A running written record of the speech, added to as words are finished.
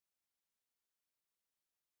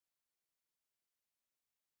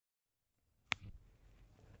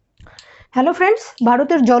Hello friends,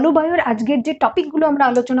 ভারতের জলবায়ুর আজকের যে টপিকগুলো আমরা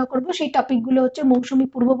আলোচনা করব সেই টপিকগুলো হচ্ছে মৌসুমী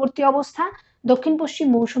পূর্ববর্তী অবস্থা, দক্ষিণ পশ্চিম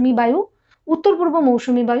মৌসুমী বায়ু, উত্তর পূর্ব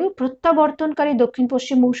মৌসুমী বায়ু, প্রত্যাবর্তনকারী দক্ষিণ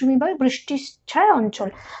পশ্চিম মৌসুমী বায়ু, বৃষ্টিচ্ছায়া অঞ্চল।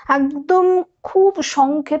 একদম খুব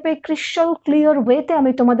সংক্ষেপে ক্রিস্টাল ক্লিয়ার ওয়েতে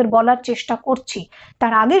আমি তোমাদের বলার চেষ্টা করছি।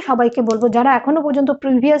 তার আগে সবাইকে বলবো, যারা এখনো পর্যন্ত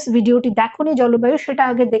প্রিভিয়াস ভিডিওটি দেখোনি জলবায়ু, সেটা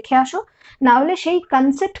আগে দেখে আসো। না হলে সেই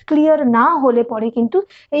কনসেপ্ট ক্লিয়ার না হলে পরে কিন্তু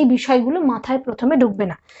এই বিষয়গুলো মাথায় প্রথমে ঢুকবে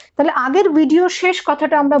না। তাহলে আগের ভিডিও শেষ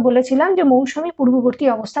কথাটা আমরা বলেছিলাম যে মৌসুমী পূর্ববর্তী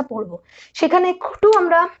অবস্থা পড়ব। সেখানে একটু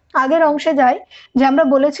আমরা আগের অংশে যাই, যে আমরা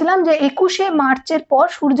বলেছিলাম যে 21শে মার্চের পর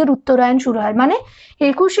সূর্যের উত্তরায়ণ শুরু হয়, মানে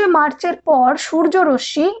 21শে মার্চের পর সূর্য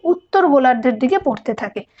রশ্মি উত্তর গোলার্ধের দিকে পড়তে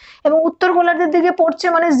থাকে, এবং উত্তর গোলার্ধের দিকে পড়ছে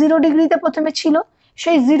মানে 0 ডিগ্রিতে প্রথমে ছিল,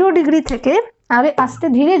 সেই 0 ডিগ্রি থেকে আস্তে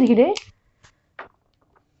ধীরে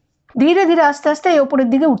ধীরে আস্তে আস্তে এই ওপরের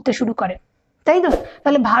দিকে উঠতে শুরু করে, তাই তো?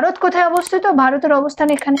 তাহলে ভারত কোথায় অবস্থিত? ভারতের অবস্থান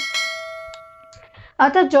এখানে।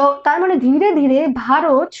 অর্থাৎ তার মানে ধীরে ধীরে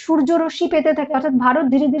ভারত সূর্যরশ্মি পেতে থাকে, অর্থাৎ ভারত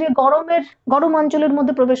ধীরে ধীরে গরম অঞ্চলের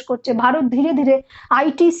মধ্যে প্রবেশ করছে, ভারত ধীরে ধীরে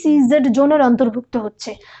ITCZ জোনের অন্তর্ভুক্ত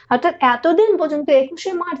হচ্ছে। অর্থাৎ এতদিন পর্যন্ত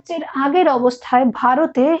 21শে মার্চের আগের অবস্থায়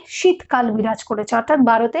ভারতে শীতকাল বিরাজ করেছে, অর্থাৎ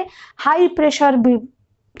ভারতে হাই প্রেশার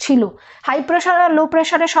ছিল। হাই প্রেশার আর লো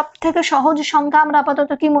প্রেশারের সব থেকে সহজ সংখ্যা আমরা আপাতত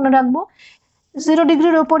কি মনে রাখবো? 0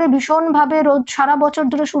 ডিগ্রির ওপরে ভীষণভাবে রোদ সারা বছর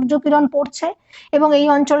ধরে সূর্যকিরণ পড়ছে, এবং এই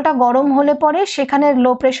অঞ্চলটা গরম হলে পরে সেখানে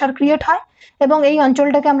লো প্রেশার ক্রিয়েট হয়, এবং এই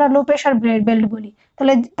অঞ্চলটাকে আমরা লো প্রেশার বেল্ট বলি।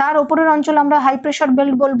 তাহলে তার উপরের অঞ্চল আমরা হাই প্রেশার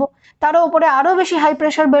বেল্ট বলবো, তারও উপরে আরো বেশি হাই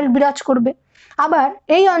প্রেশার বেল্ট বিরাজ করবে। আবার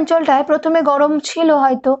এই অঞ্চলটায় প্রথমে গরম ছিল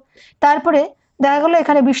হয়তো, তারপরে দেখা গেলো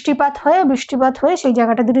এখানে বৃষ্টিপাত হয়ে সেই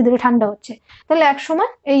জায়গাটা ধীরে ধীরে ঠান্ডা হচ্ছে। তাহলে একসময়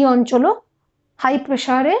এই অঞ্চলও হাই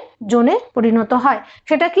প্রেশারে জোনে পরিণত হয়।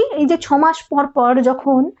 সেটা কি? এই যে 6 মাস পর পর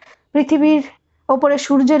যখন পৃথিবীর ওপরে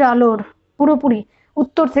সূর্যের আলোর পুরোপুরি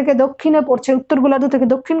উত্তর থেকে দক্ষিণে পড়ছে, উত্তর গোলার্ধ থেকে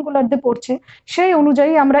দক্ষিণ গোলার্ধে পড়ছে, সেই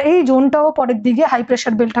অনুযায়ী আমরা এই জোনটাও পরের দিকে হাই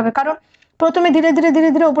প্রেশার বেল্ট হবে। কারণ প্রথমে ধীরে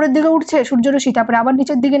ধীরে উপরের দিকে উঠছে সূর্যরশ্মি, তারপরে আবার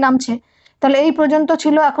নিচের দিকে নামছে। তাহলে এই পর্যন্ত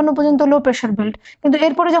ছিল এখনো পর্যন্ত লো প্রেশার বেল্ট, কিন্তু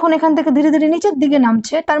এরপরে যখন এখান থেকে ধীরে ধীরে নিচের দিকে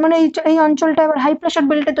নামছে, তার মানে এই অঞ্চলটা এবার হাই প্রেশার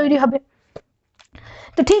বেল্টে তৈরি হবে।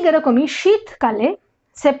 তো ঠিক এরকমই শীতকালে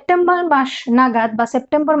সেপ্টেম্বর মাস নাগাদ বা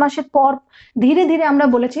সেপ্টেম্বর মাসের পর ধীরে ধীরে আমরা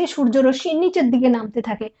বলেছি সূর্যরশ্মি নিচের দিকে নামতে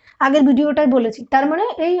থাকে, আগের ভিডিওটাই বলেছি। তার মানে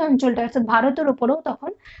এই অঞ্চলটা অর্থাৎ ভারতের উপরেও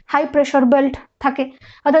তখন হাই প্রেশার বেল্ট থাকে,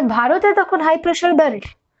 অর্থাৎ ভারতে তখন হাই প্রেশার বেল্ট।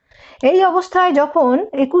 এই অবস্থায় যখন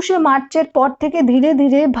 21শে মার্চের পর থেকে ধীরে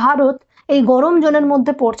ধীরে ভারত এই গরম জোনের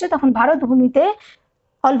মধ্যে পড়ছে, তখন ভারত ভূমিতে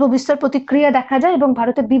অল্প বিস্তর প্রতিক্রিয়া দেখা যায়, এবং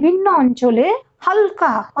ভারতের বিভিন্ন অঞ্চলে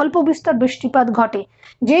হালকা অল্প বিস্তর বৃষ্টিপাত ঘটে,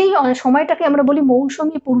 যেই সময়টাকে আমরা বলি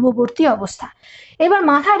মৌসুমী পূর্ববর্তী অবস্থা। এবার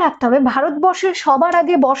মাথায় রাখতে হবে, ভারতবর্ষের সবার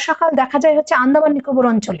আগে বর্ষাকাল দেখা যায় হচ্ছে আন্দামান নিকোবর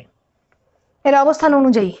অঞ্চলে, এর অবস্থান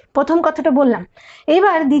অনুযায়ী। প্রথম কথাটা বললাম।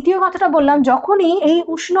 এবার দ্বিতীয় কথাটা বললাম, যখনই এই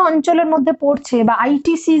উষ্ণ অঞ্চলের মধ্যে পড়ছে বা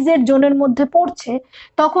ITCZ জোনের মধ্যে পড়ছে,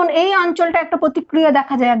 তখন এই অঞ্চলটা একটা প্রতিক্রিয়া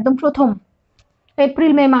দেখা যায় একদম প্রথম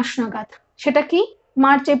এপ্রিল মে মাস নাগাদ। সেটা কি?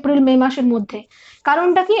 মার্চ এপ্রিল মে মাসের মধ্যে।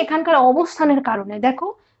 কারণটা কি? এখানকার অবস্থানের কারণে। দেখো,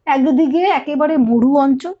 একদিকে একেবারে মরু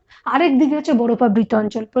অঞ্চল, আরেক দিকে হচ্ছে বরফাবৃত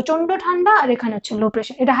অঞ্চল, প্রচন্ড ঠান্ডা, আর এখানে হচ্ছে লো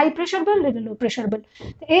প্রেশার। এটা হাই প্রেশার বেল্ট, এটা লো প্রেশার বেল্ট।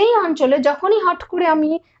 এই অঞ্চলে যখনই হট করে আমি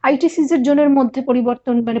ITCZ জোনের মধ্যে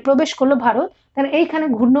পরিবর্তন মানে প্রবেশ করলো ভারত, তাহলে এইখানে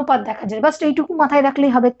ঘূর্ণপাত দেখা যায়। বাস এইটুকু মাথায়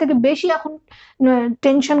রাখলেই হবে, এর থেকে বেশি এখন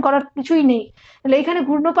টেনশন করার কিছুই নেই। তাহলে এইখানে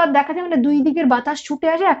ঘূর্ণপাত দেখা যায়, মানে দুই দিকের বাতাস ছুটে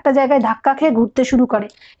আসে, একটা জায়গায় ধাক্কা খেয়ে ঘুরতে শুরু করে।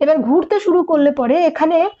 এবার ঘুরতে শুরু করলে পরে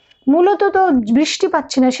এখানে মূলত তো বৃষ্টি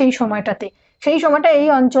পাচ্ছি না সেই সময়টাতে। সেই সময়টা এই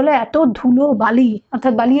অঞ্চলে এত ধুলো বালি,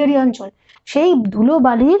 অর্থাৎ বালিয়ারি অঞ্চল, সেই ধুলো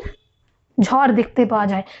বালির ঝড় দেখতে পাওয়া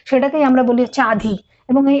যায়, সেটাকেই আমরা বলি হচ্ছে আঁধি।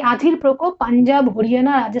 এবং এই আঁধির প্রকোপ পাঞ্জাব,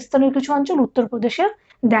 হরিয়ানা, রাজস্থানের কিছু অঞ্চল, উত্তরপ্রদেশে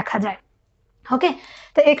দেখা যায়। ওকে,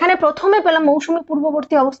 তো এখানে প্রথমে পেলাম মৌসুমী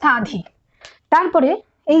পূর্ববর্তী অবস্থা আঁধি। তারপরে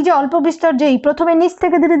এই যে অল্প বিস্তর, যেই প্রথমে নিচ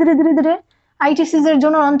থেকে ধীরে ধীরে ITCZ এর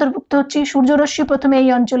জন্য অন্তর্ভুক্ত হচ্ছে, সূর্যরশ্মি প্রথমে এই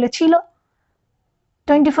অঞ্চলে ছিল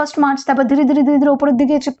 21 মার্চ, তারপর ধীরে ধীরে উপরের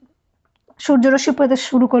দিকে সূর্যরশ্মি পেতে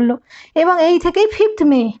শুরু করলো, এবং এই থেকেই 5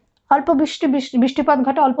 মে অল্প বৃষ্টিপাত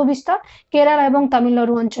ঘটে অল্প বিস্তর কেরালা এবং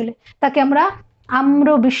তামিলনাড়ু অঞ্চলে, তাকে আমরা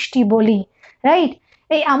আম্রবৃষ্টি বলি, রাইট?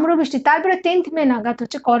 এই আম্রবৃষ্টি। তারপরে 10 মে নাগাদ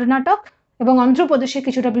হচ্ছে কর্ণাটক এবং অন্ধ্রপ্রদেশে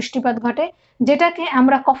কিছুটা বৃষ্টিপাত ঘটে, যেটাকে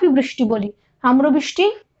আমরা কফি বৃষ্টি বলি। আম্রবৃষ্টি,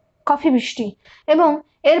 কফি বৃষ্টি। এবং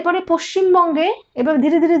এরপরে পশ্চিমবঙ্গে এবার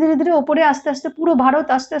ধীরে ধীরে ওপরে আস্তে আস্তে পুরো ভারত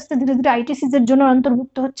আস্তে আস্তে ধীরে ধীরে ITCZ এর জন্য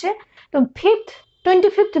অন্তর্ভুক্ত হচ্ছে। তো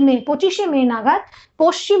 25 মে 25শে মে নাগাদ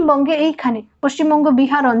পশ্চিমবঙ্গে, এইখানে পশ্চিমবঙ্গ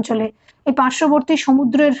বিহার অঞ্চলে এই পার্শ্ববর্তী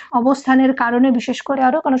সমুদ্রের অবস্থানের কারণে, বিশেষ করে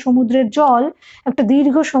আরো কারণ সমুদ্রের জল একটা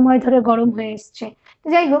দীর্ঘ সময় ধরে গরম হয়ে এসছে।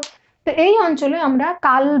 যাই হোক, তো এই অঞ্চলে আমরা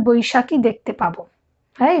কাল বৈশাখী দেখতে পাবো,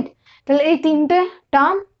 রাইট। তাহলে এই 3টে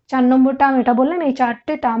টার্ম, 4 নম্বর টার্ম এটা বললাম, এই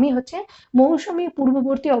 4টে টার্মই হচ্ছে মৌসুমী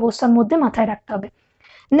পূর্ববর্তী অবস্থার মধ্যে মাথায় রাখতে হবে।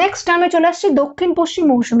 নেক্সট টার্মে চলে আসছে দক্ষিণ পশ্চিম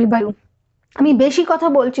মৌসুমী বায়ু। আমি বেশি কথা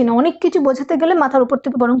বলছি না, অনেক কিছু বোঝাতে গেলে মাথার উপর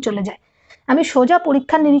থেকে বরং চলে যায়। আমি সোজা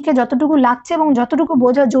পরীক্ষার নিরীক্ষে যতটুকু লাগছে এবং যতটুকু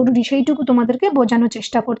বোঝা জরুরি সেইটুকু তোমাদেরকে বোঝানোর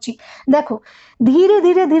চেষ্টা করছি। দেখো, ধীরে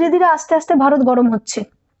ধীরে ধীরে ধীরে আস্তে আস্তে ভারত গরম হচ্ছে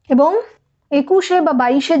এবং 21 বা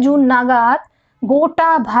 22 জুন নাগাদ গোটা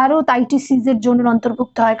ভারত আইটিসিজের জোনের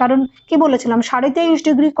অন্তর্ভুক্ত হয়। কারণ কি বলেছিলাম, 23.5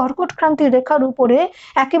 ডিগ্রি কর্কট ক্রান্তির রেখার উপরে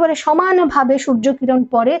একেবারে সমানভাবে সূর্যকিরণ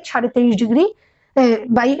পড়ে 23.5 ডিগ্রি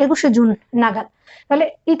 21 জুন নাগাদ। তাহলে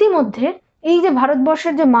ইতিমধ্যে এই যে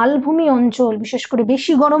ভারতবর্ষের যে মালভূমি অঞ্চল বিশেষ করে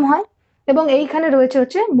বেশি গরম হয় এবং এইখানে রয়েছে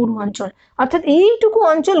হচ্ছে মরু অঞ্চল, অর্থাৎ এইটুকু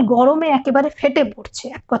অঞ্চল গরমে একেবারে ফেটে পড়ছে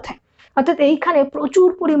এক কথায়। অর্থাৎ এইখানে প্রচুর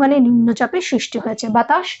পরিমাণে নিম্নচাপের সৃষ্টি হয়েছে,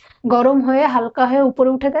 বাতাস গরম হয়ে হালকা হয়ে উপরে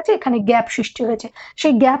উঠে গেছে, এখানে গ্যাপ সৃষ্টি হয়েছে।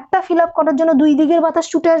 সেই গ্যাপটা ফিল আপ করার জন্য দুই দিকের বাতাস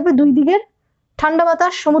ছুটে আসবে, দুই দিকের ঠান্ডা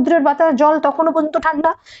বাতাস, সমুদ্রের বাতাস, জল তখনও পর্যন্ত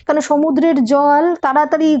ঠান্ডা, কারণ সমুদ্রের জল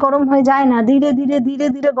তাড়াতাড়ি গরম হয়ে যায় না, ধীরে ধীরে ধীরে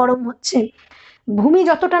ধীরে গরম হচ্ছে। ভূমি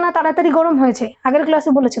যতটা না তাড়াতাড়ি গরম হয়েছে আগের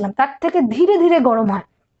ক্লাসে বলেছিলাম, তার থেকে ধীরে ধীরে গরম হয়।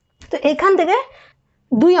 তো এখান থেকে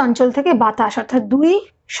দুই অঞ্চল থেকে বাতাস, অর্থাৎ দুই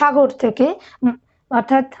সাগর থেকে,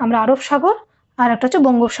 অর্থাৎ আমরা আরব সাগর আর একটা হচ্ছে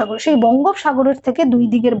বঙ্গোপসাগর, সেই বঙ্গোপসাগরের থেকে দুই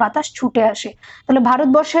দিকের বাতাস ছুটে আসে। তাহলে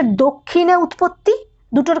ভারতবর্ষের দক্ষিণে উৎপত্তি,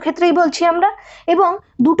 দুটোর ক্ষেত্রেই বলছি আমরা, এবং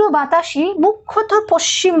দুটো বাতাসই মুখ্যত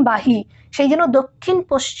পশ্চিমবাহী, সেই জন্য দক্ষিণ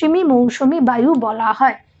পশ্চিমী মৌসুমী বায়ু বলা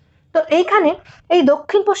হয়। তো এইখানে এই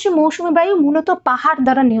দক্ষিণ পশ্চিম মৌসুমী বায়ু মূলত পাহাড়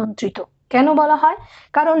দ্বারা নিয়ন্ত্রিত। কেন বলা হয়?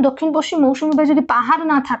 কারণ দক্ষিণ পশ্চিম মৌসুমী বায়ু যদি পাহাড়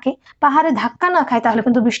না থাকে, পাহাড়ে ধাক্কা না খায়, তাহলে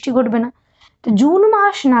কিন্তু বৃষ্টি ঘটবে না। তো জুন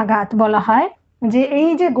মাস নাগাদ বলা হয় যে এই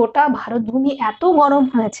যে গোটা ভারতভূমি এত গরম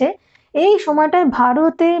হয়েছে, এই সময়টায়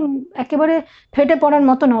ভারতে একেবারে ফেটে পড়ার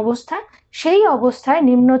মতন অবস্থা, সেই অবস্থায়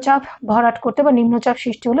নিম্নচাপ ভরাট করতে বা নিম্নচাপ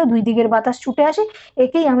সৃষ্টি হলে দুই দিকের বাতাস ছুটে আসে,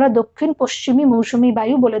 একেই আমরা দক্ষিণ পশ্চিমী মৌসুমী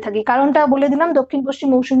বায়ু বলে থাকি। কারণটা বলে দিলাম দক্ষিণ পশ্চিম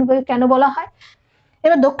মৌসুমী বায়ু কেন বলা হয়।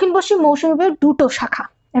 এবার দক্ষিণ পশ্চিম মৌসুমী বায়ুর দুটো শাখা,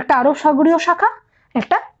 একটা আরব সাগরীয় শাখা,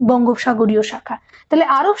 একটা বঙ্গোপসাগরীয় শাখা। তাহলে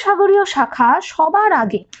আরব সাগরীয় শাখা সবার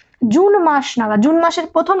আগে জুন মাস নাগাদ, জুন মাসের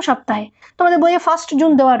প্রথম সপ্তাহে, তোমাদের বইয়ে 1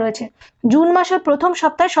 জুন দেওয়া রয়েছে, জুন মাসের প্রথম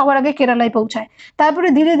সপ্তাহে সবার আগে কেরালায় পৌঁছায়, তারপরে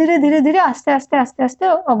ধীরে ধীরে ধীরে ধীরে আস্তে আস্তে আস্তে আস্তে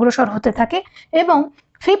অগ্রসর হতে থাকে এবং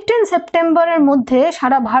 15 সেপ্টেম্বরের মধ্যে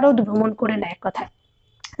সারা ভারত ভ্রমণ করে নেয় কথায়।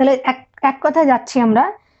 তাহলে এক কথায় যাচ্ছি আমরা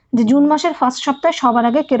যে জুন মাসের 1 সপ্তাহে সবার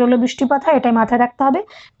আগে কেরলে বৃষ্টিপাত হয়, এটাই মাথায় রাখতে হবে।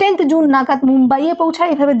 10 জুন নাগাদ মুম্বাইয়ে পৌঁছায়,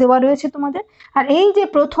 এভাবে দেওয়া রয়েছে তোমাদের। আর এই যে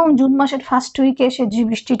প্রথম জুন মাসের 1st উইকে এসে যে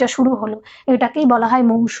বৃষ্টিটা শুরু হলো, এটাকেই বলা হয়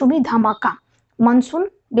মৌসুমী ধামাকা, মনসুন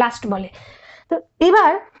ব্লাস্ট বলে। তো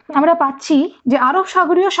এবার আমরা পাচ্ছি যে আরব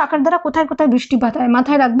সাগরীয় শাখার দ্বারা কোথায় কোথায় বৃষ্টিপাত হয়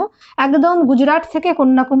মাথায় রাখবো। একদম গুজরাট থেকে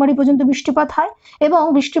কন্যাকুমারী পর্যন্ত বৃষ্টিপাত হয় এবং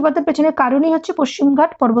বৃষ্টিপাতের পেছনে কারণই হচ্ছে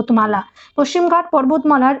পশ্চিমঘাট পর্বতমালা। পশ্চিমঘাট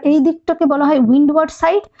পর্বতমালার এই দিকটাকে বলা হয় উইন্ডওয়ার্ড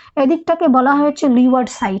সাইড, এদিকটাকে বলা হয় হচ্ছে লিওয়ার্ড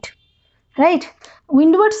সাইড, রাইট।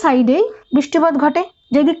 উইন্ডওয়ার্ড সাইডেই বৃষ্টিপাত ঘটে,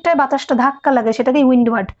 যে দিকটায় বাতাসটা ধাক্কা লাগে সেটাকেই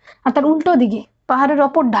উইন্ডওয়ার্ড, আর তার উল্টো দিকে পাহাড়ের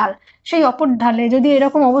অপর ঢাল, সেই অপর ঢালে যদি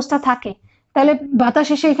এরকম অবস্থা থাকে, তাহলে বাতাস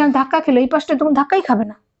এসে এখানে ধাক্কা খেলে এই পাশটা তখন ধাক্কাই খাবে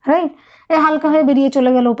না, রাইট। এ হালকা হয়ে বেরিয়ে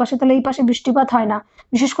চলে গেল ও পাশে, তাহলে এই পাশে বৃষ্টিপাত হয় না,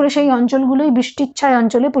 বিশেষ করে সেই অঞ্চলগুলোই বৃষ্টিচ্ছায়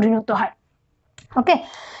অঞ্চলে পরিণত হয়। ওকে,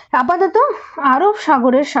 আপাতত আরব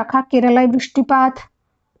সাগরের শাখা কেরালায় বৃষ্টিপাত,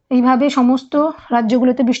 এইভাবে সমস্ত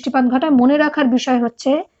রাজ্যগুলোতে বৃষ্টিপাত ঘটায়। মনে রাখার বিষয়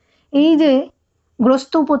হচ্ছে এই যে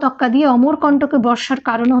গ্রস্ত উপত্যকা দিয়ে অমরকণ্টকে বর্ষার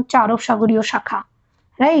কারণ হচ্ছে আরব সাগরীয় শাখা,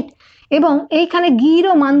 রাইট। এবং এইখানে গির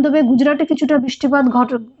ও মান্দবে গুজরাটে কিছুটা বৃষ্টিপাত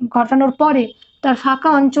ঘটানোর পরে তার ফাঁকা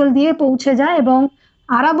অঞ্চল দিয়ে পৌঁছে যায় এবং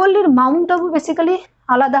আরাবল্লীর মাউন্ট আবু বেসিক্যালি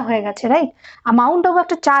আলাদা হয়ে গেছে, রাইট। আর মাউন্ট আবু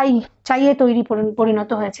একটা চাইয়ে তৈরি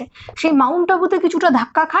পরিণত হয়েছে, সেই মাউন্ট আবুতে কিছুটা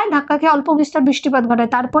ধাক্কা খায়, ধাক্কা খেয়ে অল্প বিস্তর বৃষ্টিপাত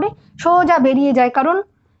ঘটায়, তারপরে সোজা বেরিয়ে যায়। কারণ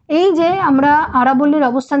এই যে আমরা আরাবল্লীর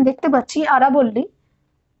অবস্থান দেখতে পাচ্ছি, আরাবল্লী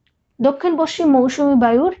দক্ষিণ পশ্চিম মৌসুমী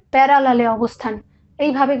বায়ুর প্যারালালে অবস্থান,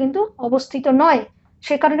 এইভাবে কিন্তু অবস্থিত নয়,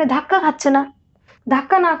 সে কারণে ধাক্কা খাচ্ছে না।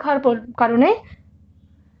 ধাক্কা না খাওয়ার কারণে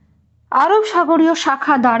আরব সাগরীয়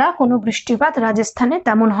শাখা দ্বারা কোনো বৃষ্টিপাত রাজস্থানে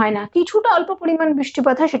তেমন হয় না, কিছুটা অল্প পরিমাণ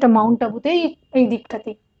বৃষ্টিপাত হয়, সেটা মাউন্ট আবুতেই, এই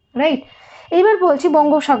দিকটাতেই, রাইট। এইবার বলছি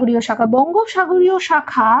বঙ্গোপসাগরীয় শাখা। বঙ্গোপসাগরীয়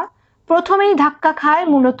শাখা প্রথমেই ধাক্কা খায়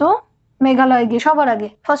মূলত মেঘালয় গিয়ে, সবার আগে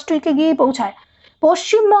 1st উইকে গিয়ে পৌঁছায়।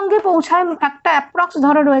 পশ্চিমবঙ্গে পৌঁছায় একটা অ্যাপ্রক্স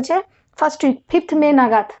ধরা রয়েছে 1st উইক 5 মে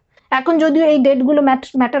নাগাদ। এখন যদিও এই ডেটগুলো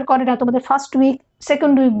ম্যাটার করে না, তোমাদের 1st উইক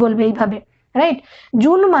 2nd উইক বলবে এইভাবে, রাইট।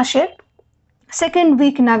 জুন মাসের 2nd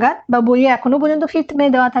উইক নাগাদ, বা বইয়ে এখনো পর্যন্ত 5 মে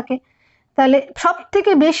দেওয়া থাকে। তাহলে সব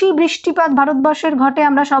থেকে বেশি বৃষ্টিপাত ভারতবর্ষের ঘটে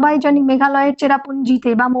আমরা সবাই জানি মেঘালয়ের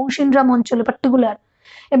চেরাপুঞ্জিতে বা মৌসিনরাম অঞ্চলে পার্টিকুলার,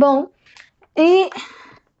 এবং এই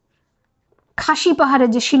খাসি পাহাড়ের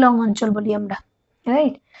যে শিলং অঞ্চল বলি আমরা,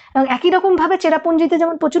 রাইট, এবং একই রকম ভাবে চেরাপুঞ্জিতে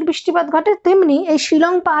যেমন প্রচুর বৃষ্টিপাত ঘটে, তেমনি এই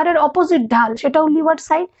শিলং পাহাড়ের অপোজিট ঢাল, সেটাও লিওয়ার্ড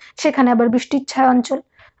সাইড, সেখানে আবার বৃষ্টির ছায়া অঞ্চল।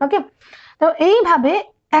 ওকে, তো এইভাবে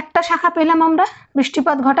একটা শাখা পেলাম আমরা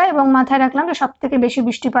বৃষ্টিপাত ঘটায়, এবং মাথায় রাখলাম যে সব থেকে বেশি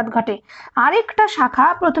বৃষ্টিপাত ঘটে। আরেকটা শাখা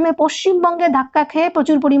প্রথমে পশ্চিমবঙ্গে ধাক্কা খেয়ে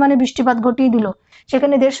প্রচুর পরিমাণে বৃষ্টিপাত ঘটিয়ে দিল,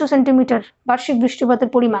 সেখানে 150 সেন্টিমিটার বার্ষিক বৃষ্টিপাতের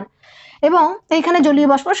পরিমাণ, এবং এইখানে জলীয়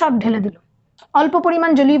বাষ্প সব ঢেলে দিল। অল্প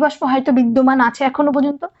পরিমাণ জলীয় বাষ্প হয়তো বিদ্যমান আছে এখনো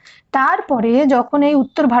পর্যন্ত। তারপরে যখন এই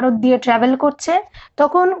উত্তর ভারত দিয়ে ট্রাভেল করছে,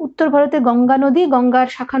 তখন উত্তর ভারতে গঙ্গা নদী, গঙ্গার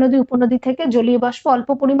শাখা নদী, উপনদী থেকে জলীয় বাষ্প অল্প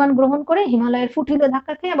পরিমাণ গ্রহণ করে হিমালয়ের ফুটহিলে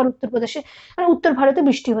ধাক্কা খেয়ে আবার উত্তরপ্রদেশে, মানে উত্তর ভারতে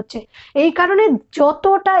বৃষ্টি হচ্ছে। এই কারণে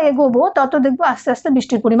যতটা এগোবো তত দেখবো আস্তে আস্তে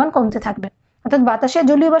বৃষ্টির পরিমাণ কমতে থাকবে, অর্থাৎ বাতাসে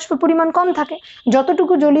জলীয় বাষ্পের পরিমাণ কম থাকে,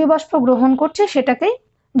 যতটুকু জলীয় বাষ্প গ্রহণ করছে সেটাকেই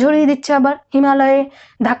ঝরিয়ে দিচ্ছে আবার হিমালয়ে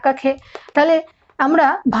ধাক্কা খেয়ে। তাহলে আমরা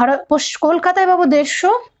কলকাতায় পাবো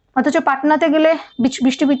 150, অথচ পাটনাতে গেলে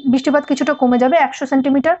বৃষ্টিপাত কিছুটা কমে যাবে 100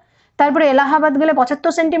 সেন্টিমিটার, তারপরে এলাহাবাদ গেলে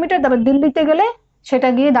 75 সেন্টিমিটার, তারপর দিল্লিতে গেলে সেটা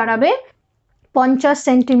গিয়ে দাঁড়াবে 50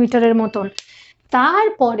 সেন্টিমিটারের মতন।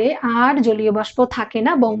 তারপরে আর জলীয় বাষ্প থাকে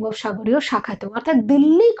না বঙ্গোপসাগরীয় শাখাতেও, অর্থাৎ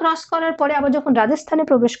দিল্লি ক্রস করার পরে আবার যখন রাজস্থানে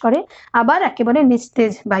প্রবেশ করে আবার একেবারে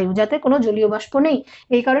নিস্তেজ বায়ু, যাতে কোনো জলীয় বাষ্প নেই।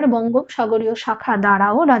 এই কারণে বঙ্গোপসাগরীয় শাখা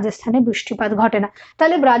দ্বারাও রাজস্থানে বৃষ্টিপাত ঘটে না।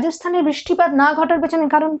 তাহলে রাজস্থানে বৃষ্টিপাত না ঘটার পেছনে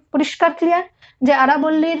কারণ পরিষ্কার ক্লিয়ার, যে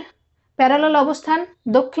আরাবল্লীর প্যারালাল অবস্থান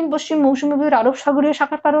দক্ষিণ পশ্চিম মৌসুমী বায়ুর আরব সাগরীয়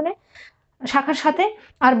শাখার সাথে,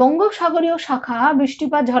 আর বঙ্গোপসাগরীয় শাখা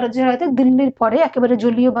বৃষ্টিপাত ঝরাতে দিল্লির পরে একেবারে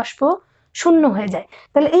জলীয় বাষ্প শূন্য হয়ে যায়।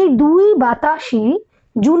 তাহলে এই দুই বাতাসই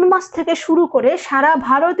জুন মাস থেকে শুরু করে সারা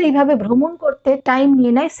ভারত এইভাবে ভ্রমণ করতে টাইম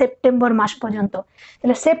নিয়ে নেয় সেপ্টেম্বর মাস পর্যন্ত।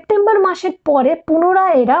 তাহলে সেপ্টেম্বর মাসের পরে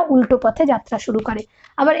পুনরায় এরা উল্টো পথে যাত্রা শুরু করে।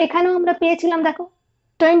 আবার এখানেও আমরা পেয়েছিলাম, দেখো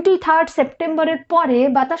 23 সেপ্টেম্বরের পরে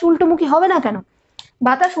বাতাস উল্টোমুখী হবে না কেন?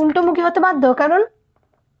 বাতাস উল্টোমুখী হতে বাধ্য, কারণ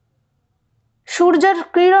সূর্যের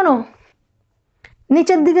কিরণও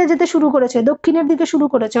নিচের দিকে যেতে শুরু করেছে, দক্ষিণের দিকে শুরু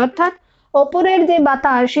করেছে, অর্থাৎ ওপরের যে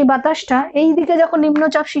বাতাস, সেই বাতাসটা এই দিকে যখন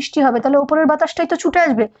নিম্নচাপ সৃষ্টি হবে, তাহলে ওপরের বাতাসটাই তো ছুটে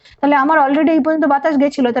আসবে। তাহলে আমার অলরেডি এই পর্যন্ত বাতাস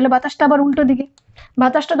গেছিল, তাহলে বাতাসটা আবার উল্টো দিকে,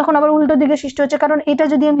 বাতাসটা তখন আবার উল্টো দিকে সৃষ্টি হচ্ছে, কারণ এটা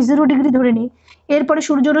যদি আমি 0 ডিগ্রি ধরে নিই, এরপরে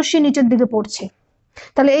সূর্যরশ্মি নিচের দিকে পড়ছে,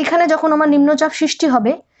 তাহলে এইখানে যখন আমার নিম্নচাপ সৃষ্টি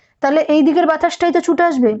হবে, তাহলে এই দিকের বাতাসটাই তো ছুটে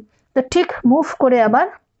আসবে, তো ঠিক মুভ করে আবার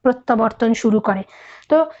প্রত্যাবর্তন শুরু করে।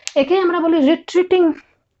 তো একে আমরা বলি রিট্রিটিং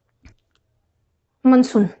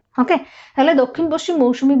মনসুন। ওকে, তাহলে দক্ষিণ পশ্চিম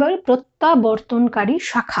মৌসুমী বায়ুর প্রত্যাবর্তনকারী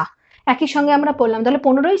শাখা একই সঙ্গে আমরা পড়লাম। তাহলে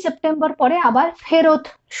 15 সেপ্টেম্বর পরে আবার ফেরত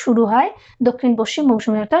শুরু হয় দক্ষিণ পশ্চিম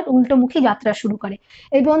মৌসুমী, অর্থাৎ উল্টোমুখী যাত্রা শুরু করে।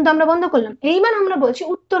 এই বন্ধ আমরা বন্ধ করলাম। এইবার আমরা বলছি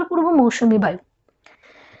উত্তর পূর্ব মৌসুমী বায়ু।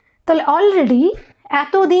 তাহলে অলরেডি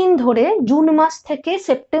এতদিন ধরে জুন মাস থেকে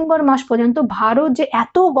সেপ্টেম্বর মাস পর্যন্ত ভারত যে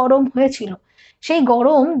এত গরম হয়েছিল, সেই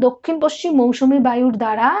গরম দক্ষিণ পশ্চিম মৌসুমী বায়ুর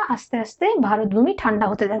দ্বারা আস্তে আস্তে ভারতভূমি ঠান্ডা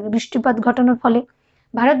হতে থাকবে বৃষ্টিপাত ঘটানোর ফলে।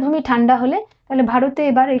 ভারতভূমি ঠান্ডা হলে তাহলে ভারতে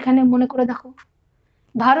এবার এখানে মনে করে দেখো,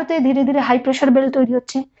 ভারতে ধীরে ধীরে হাই প্রেশার বেল্ট তৈরি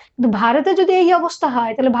হচ্ছে। কিন্তু ভারতে যদি এই অবস্থা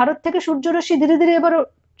হয়, তাহলে ভারত থেকে সূর্যরশ্মি ধীরে ধীরে এবার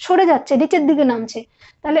সরে যাচ্ছে, নিচের দিকে নামছে,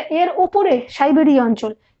 তাহলে এর উপরে সাইবেরিয়া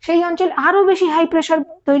অঞ্চল, সেই অঞ্চল আরো বেশি হাই প্রেশার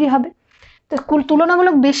তৈরি হবে। তো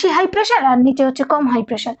তুলনামূলক বেশি হাই প্রেশার, আর নিচে হচ্ছে কম হাই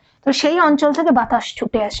প্রেশার, তো সেই অঞ্চল থেকে বাতাস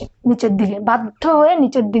ছুটে আসে নিচের দিকে, বাধ্য হয়ে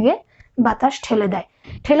নিচের দিকে বাতাস ঠেলে দেয়।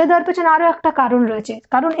 ঠেলে দেওয়ার পেছনে আরো একটা কারণ রয়েছে,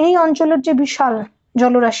 কারণ এই অঞ্চলের যে বিশাল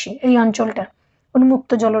জলরাশি, এই অঞ্চলটা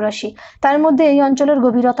উন্মুক্ত জলরাশি, তার মধ্যে এই অঞ্চলের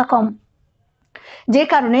গভীরতা কম, যে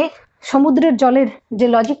কারণে সমুদ্রের জলের যে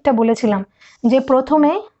লজিকটা বলেছিলাম, যে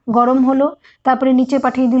প্রথমে গরম হলো, তারপরে নিচে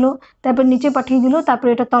পাঠিয়ে দিল, তারপরে নিচে পাঠিয়ে দিল, তারপরে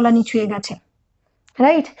এটা তলা নিচুয়ে গেছে,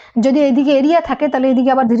 রাইট। যদি এদিকে এরিয়া থাকে, তাহলে এদিকে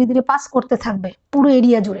আবার ধীরে ধীরে পাস করতে থাকবে পুরো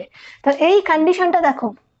এরিয়া জুড়ে। তা এই কন্ডিশনটা দেখো,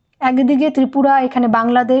 একদিকে ত্রিপুরা, এখানে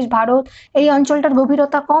বাংলাদেশ, ভারত, এই অঞ্চলটার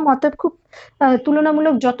গভীরতা কম, অতএব খুব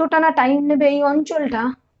তুলনামূলক যতটা না টাইম নেবে এই অঞ্চলটা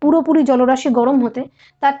পুরোপুরি জলরাশি গরম হতে,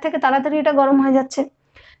 তার থেকে তাড়াতাড়ি এটা গরম হয়ে যাচ্ছে।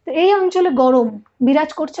 তো এই অঞ্চলে গরম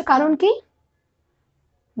বিরাজ করছে, কারণ কি?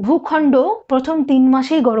 ভূখণ্ড প্রথম 3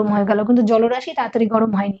 মাসেই গরম হয়ে গেল, কিন্তু জলরাশি তাড়াতাড়ি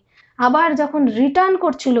গরম হয়নি। আবার যখন রিটার্ন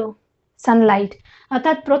করছিল সানলাইট,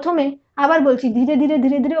 অর্থাৎ প্রথমে আবার বলছি ধীরে ধীরে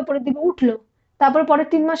ধীরে ধীরে ওপরের দিকে উঠলো, তারপর পরের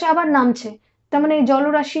 3 মাসে আবার নামছে, তার মানে এই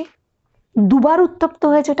জলরাশি দুবার উত্তপ্ত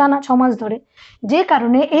হয়েছে টানা 6 মাস ধরে, যে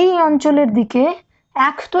কারণে এই অঞ্চলের দিকে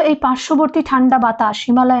এক তো এই পার্শ্ববর্তী ঠান্ডা বাতাস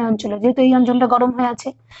হিমালয় অঞ্চলে, যেহেতু এই অঞ্চলটা গরম হয়ে আছে,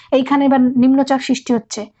 এইখানে এবার নিম্নচাপ সৃষ্টি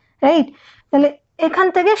হচ্ছে, রাইট। তাহলে এখান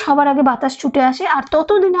থেকে সবার আগে বাতাস ছুটে আসে, আর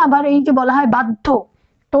ততদিনে আবার এই যে বলা হয় বাধ্য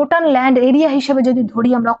টোটাল ল্যান্ড এরিয়া হিসেবে যদি ধরি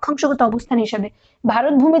আমরা, অক্ষাংশগত অবস্থান হিসেবে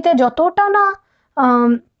ভারত ভূমিতে যতটা না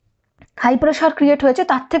হাই প্রেশার ক্রিয়েট হয়েছে,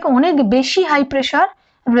 তার থেকে অনেক বেশি হাই প্রেশার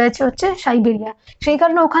রয়েছে হচ্ছে সাইবেরিয়া। সেই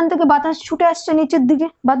কারণে ওখান থেকে বাতাস ছুটে আসছে নিচের দিকে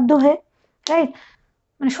বাধ্য হয়ে, রাইট।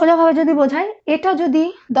 মানে সোজাভাবে যদি বোঝায়, এটা যদি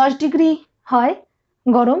 10 ডিগ্রি হয়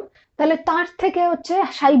গরম, তাহলে তার থেকে হচ্ছে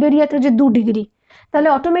সাইবেরিয়াতে যে 2 ডিগ্রি, তাহলে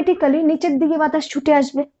অটোমেটিক্যালি নিচের দিকে বাতাস ছুটে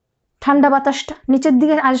আসবে, ঠান্ডা বাতাসটা নিচের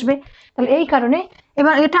দিকে আসবে। তাহলে এই কারণে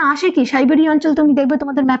এবার এটা আসে কি, সাইবেরিয়া অঞ্চল তুমি দেখবে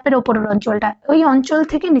তোমাদের ম্যাপের ওপরের অঞ্চলটা, ওই অঞ্চল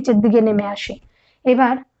থেকে নিচের দিকে নেমে আসে।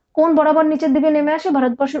 এবার কোন বরাবর নিচের দিকে নেমে আসে,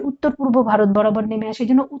 ভারতবর্ষের উত্তর পূর্ব ভারত বরাবর নেমে আসে, এই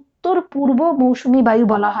জন্য উত্তর পূর্ব মৌসুমী বায়ু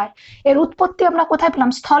বলা হয়। এর উৎপত্তি আমরা কোথায়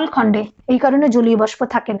পেলাম, স্থলখণ্ডে, এই কারণে জলীয় বাষ্প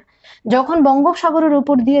থাকে না। যখন বঙ্গোপসাগরের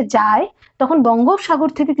উপর দিয়ে যায় তখন বঙ্গোপসাগর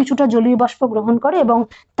থেকে কিছুটা জলীয় বাষ্প গ্রহণ করে এবং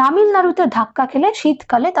তামিলনাড়ুতে ধাক্কা খেলে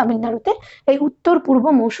শীতকালে তামিলনাড়ুতে এই উত্তর পূর্ব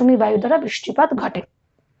মৌসুমী বায়ু দ্বারা বৃষ্টিপাত ঘটে।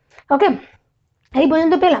 ওকে, এই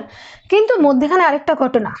পর্যন্ত পেলাম। কিন্তু মধ্যেখানে আরেকটা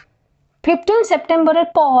ঘটনা, 15 সেপ্টেম্বরের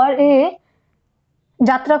পর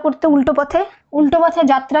যাত্রা করতে উল্টো পথে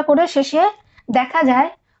যাত্রা করে শেষে দেখা যায়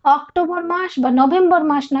অক্টোবর মাস বা নভেম্বর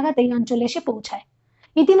মাস নাগাদ এই অঞ্চলে এসে পৌঁছায়।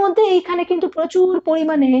 ইতিমধ্যে এইখানে কিন্তু প্রচুর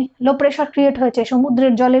পরিমাণে লো প্রেশার ক্রিয়েট হয়েছে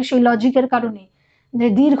সমুদ্রের জলের সেই লজিকের কারণে, যে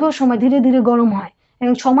দীর্ঘ সময় ধীরে ধীরে গরম হয়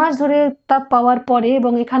এবং 6 মাস ধরে তাপ পাওয়ার পরে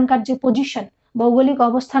এবং এখানকার যে পজিশন, ভৌগোলিক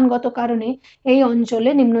অবস্থানগত কারণে এই অঞ্চলে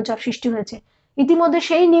নিম্নচাপ সৃষ্টি হয়েছে। ইতিমধ্যে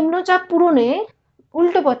সেই নিম্নচাপ পূরণে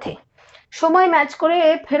উল্টো পথে সময় ম্যাচ করে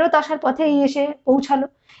ফেরত আসার পথে এসে পৌঁছালো।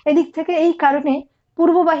 এদিক থেকে এই কারণে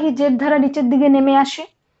পূর্ববাহী জেটধারা নিচের দিকে নেমে আসে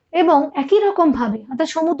এবং একই রকম ভাবে, অর্থাৎ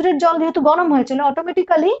সমুদ্রের জল যেহেতু গরম হয়েছিল,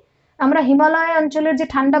 অটোমেটিক্যালি আমরা হিমালয় অঞ্চলের যে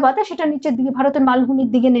ঠান্ডা বাতাস সেটা নিচের দিকে ভারতের মালভূমির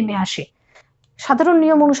দিকে নেমে আসে। সাধারণ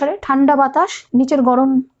নিয়ম অনুসারে ঠান্ডা বাতাস নিচের গরম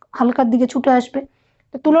হালকার দিকে ছুটে আসবে।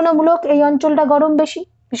 তো তুলনামূলক এই অঞ্চলটা গরম বেশি,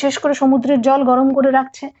 বিশেষ করে সমুদ্রের জল গরম করে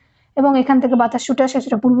রাখছে এবং এখান থেকে বাতাস ছুটে আসে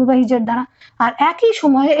সেটা পূর্ববাহী জেট দ্বারা। আর একই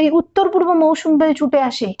সময়ে এই উত্তর পূর্ব মৌসুম বায়ু ছুটে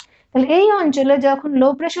আসে। তাহলে এই অঞ্চলে যখন লো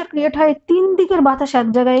প্রেশার ক্রিয়েট হয়, 3 দিকের বাতাস এক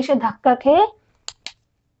জায়গায় এসে ধাক্কা খেয়ে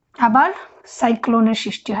আবার সাইক্লোনের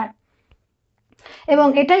সৃষ্টি হয়। এবং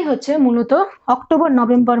এটাই হচ্ছে মূলত অক্টোবর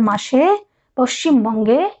নভেম্বর মাসে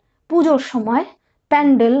পশ্চিমবঙ্গে পুজোর সময়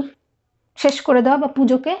প্যান্ডেল শেষ করে দেওয়া বা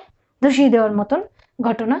পুজোকে ধসিয়ে দেওয়ার মতন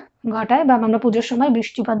ঘটনা ঘটায়, বা আমরা পুজোর সময়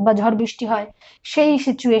বৃষ্টিপাত বা ঝড় বৃষ্টি হয় সেই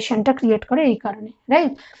সিচুয়েশনটা ক্রিয়েট করে এই কারণে,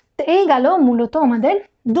 রাইট। তো এই গেল মূলত আমাদের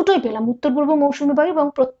দুটোই পেলাম, উত্তর পূর্ব মৌসুমী বায়ু এবং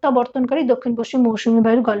প্রত্যাবর্তনকারী দক্ষিণ পশ্চিম মৌসুমী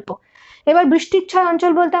বায়ুর গল্প। এবার বৃষ্টির ছায়া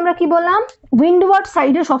অঞ্চল বলতে আমরা কি বললাম, উইন্ডওয়ার্ড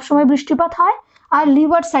সাইডে সবসময় বৃষ্টিপাত হয় আর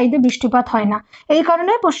লিওয়ার্ড সাইডে বৃষ্টিপাত হয় না। এই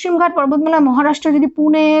কারণে পশ্চিমঘাট পর্বতমালা মহারাষ্ট্র যদি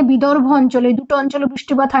পুনে বিদর্ভ অঞ্চলে, এই দুটো অঞ্চলে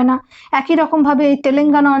বৃষ্টিপাত হয় না। একই রকম ভাবে এই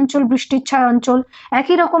তেলেঙ্গানা অঞ্চল বৃষ্টির ছায়া অঞ্চল।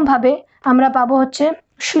 একই রকম ভাবে আমরা পাবো হচ্ছে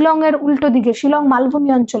শিলং এর উল্টো দিকে, শিলং মালভূমি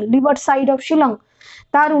অঞ্চল, লিওয়ার্ড সাইড অফ শিলং,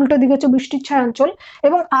 তার উল্টো দিকে হচ্ছে বৃষ্টির ছায়া অঞ্চল।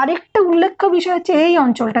 এবং আরেকটা উল্লেখ্য বিষয় হচ্ছে এই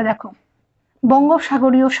অঞ্চলটা দেখো,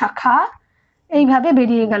 বঙ্গোপসাগরীয় শাখা এইভাবে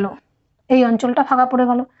বেরিয়ে গেল, এই অঞ্চলটা ফাঁকা পড়ে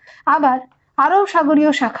গেল। আবার আরব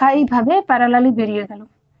সাগরীয় শাখা এইভাবে প্যারালালি বেরিয়ে গেল,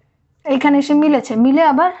 এইখানে এসে মিলেছে, মিলে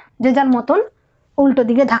আবার যে যার মতন উল্টো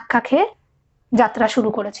দিকে ধাক্কা খেয়ে যাত্রা শুরু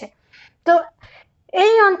করেছে। তো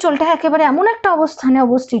এই অঞ্চলটা একেবারে এমন একটা অবস্থানে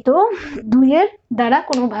অবস্থিত, দুইয়ের দ্বারা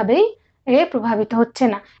কোনোভাবেই প্রভাবিত হচ্ছে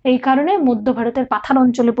না। এই কারণে মধ্য ভারতের পাথার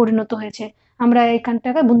অঞ্চলে পরিণত হয়েছে। আমরা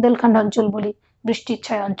এইখানটাকে বুন্দেলখণ্ড অঞ্চল বলি, বৃষ্টির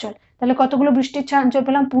ছায়া অঞ্চল। তাহলে কতগুলো বৃষ্টির ছায়া অঞ্চল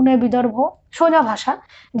পেলাম, পুনে বিদর্ভ, সোজা ভাষা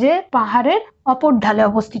যে পাহাড়ের অপর ঢালে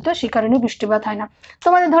অবস্থিত, সে কারণে বৃষ্টিপাত হয় না।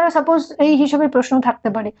 তোমাদের ধরো সাপোজ এই হিসেবে প্রশ্ন থাকতে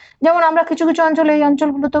পারে, যেমন আমরা কিছু কিছু অঞ্চলে এই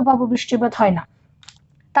অঞ্চলগুলোতেও পাবো বৃষ্টিপাত হয় না।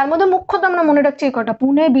 তার মধ্যে মুখ্যত আমরা মনে রাখছি এই কটা,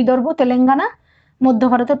 পুনে বিদর্ভ তেলেঙ্গানা, মধ্য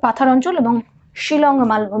ভারতের পাথার অঞ্চল এবং শিলং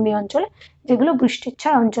মালভূমি অঞ্চল, যেগুলো বৃষ্টির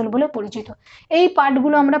ছায়া অঞ্চল বলে পরিচিত। এই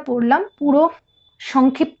পার্টগুলো আমরা পড়লাম পুরো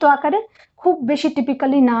সংক্ষিপ্ত আকারে, খুব বেশি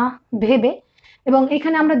টিপিক্যালি না ভেবে। এবং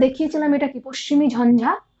এখানে আমরা দেখিয়েছিলাম এটা কি, পশ্চিমী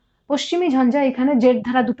ঝঞ্ঝা। পশ্চিমী ঝঞ্ঝা এখানে জেট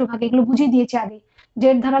ধারা দুটো ভাগে, এগুলো বুঝিয়ে দিয়েছি আগে,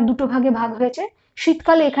 জেট ধারা দুটো ভাগে ভাগ হয়েছে।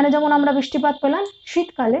 শীতকালে এখানে যেমন আমরা বৃষ্টিপাত পেলাম,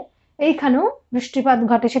 শীতকালে এইখানেও বৃষ্টিপাত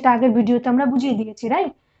ঘটে, সেটা আগের ভিডিওতে আমরা বুঝিয়ে দিয়েছি,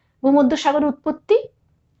 রাইট। ভূমধ্যসাগর উৎপত্তি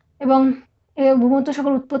এবং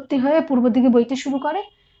ভূমধ্যসাগর উৎপত্তি হয়ে পূর্ব দিকে বইতে শুরু করে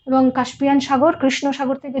এবং কাস্পিয়ান সাগর, কৃষ্ণ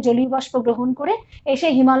সাগর থেকে জলীয় বাষ্প গ্রহণ করে এসে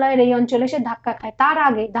হিমালয়ের এই অঞ্চলে এসে ধাক্কা খায়। তার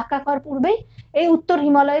আগে ধাক্কা খাওয়ার পূর্বেই এই উত্তর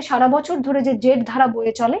হিমালয়ে সারা বছর ধরে যে জেট ধারা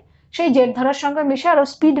বয়ে চলে, সেই জেট ধারার সঙ্গে মিশে আরো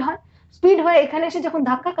স্পিড হয়। স্পিড হয়ে এখানে এসে যখন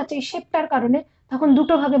ধাক্কা খাচ্ছে এই শেপটার কারণে, তখন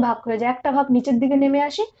দুটো ভাগে ভাগ হয়ে যায়। একটা ভাগ নিচের দিকে নেমে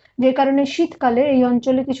আসে, যে কারণে শীতকালে এই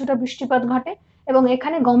অঞ্চলে কিছুটা বৃষ্টিপাত ঘটে এবং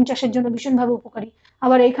এখানে গম চাষের জন্য ভীষণভাবে উপকারী।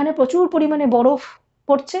 আবার এখানে প্রচুর পরিমাণে বরফ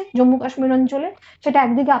পড়ছে জম্মু কাশ্মীর অঞ্চলে, সেটা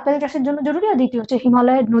একদিকে আপেল চাষের জন্য জরুরি, আর দ্বিতীয় হচ্ছে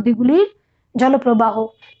হিমালয়ের নদীগুলির জলপ্রবাহ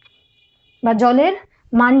বা জলের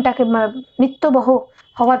মানটাকে নিত্যবহ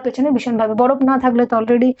হওয়ার পেছনে ভীষণভাবে। বরফ না থাকলে তো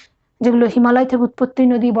অলরেডি যেগুলো হিমালয় থেকে উৎপত্তি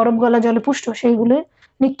নদী বরফ গলা জলে পুষ্ট, সেইগুলোর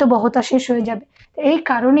নিত্যবহতা শেষ হয়ে যাবে। এই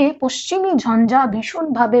কারণে পশ্চিমী ঝঞ্ঝা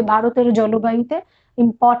ভীষণভাবে ভারতের জলবায়ুতে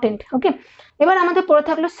ইম্পর্টেন্ট। ওকে, এবার আমাদের পড়ে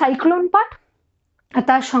থাকলো সাইক্লোন পার্ট, আর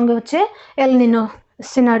তার সঙ্গে হচ্ছে এল নিনো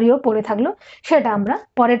সিনারিও পড়ে থাকলো, সেটা আমরা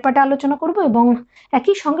পরের পার্টে আলোচনা করব। এবং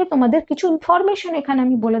একই সঙ্গে তোমাদের কিছু ইনফরমেশন এখানে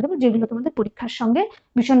আমি বলে দেবো যেগুলো তোমাদের পরীক্ষার সঙ্গে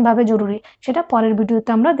ভীষণভাবে জরুরি, সেটা পরের ভিডিওতে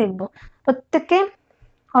আমরা দেখব। প্রত্যেককে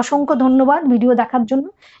অসংখ্য ধন্যবাদ ভিডিও দেখার জন্য,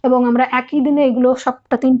 এবং আমরা একই দিনে এগুলো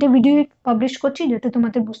সবটা 3টে ভিডিও পাবলিশ করছি যাতে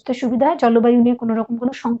তোমাদের বুঝতে সুবিধা হয়, জলবায়ু নিয়ে কোনো রকম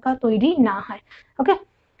কোনো শঙ্কা তৈরি না হয়। ওকে,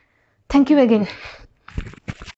 থ্যাংক ইউ এগেইন।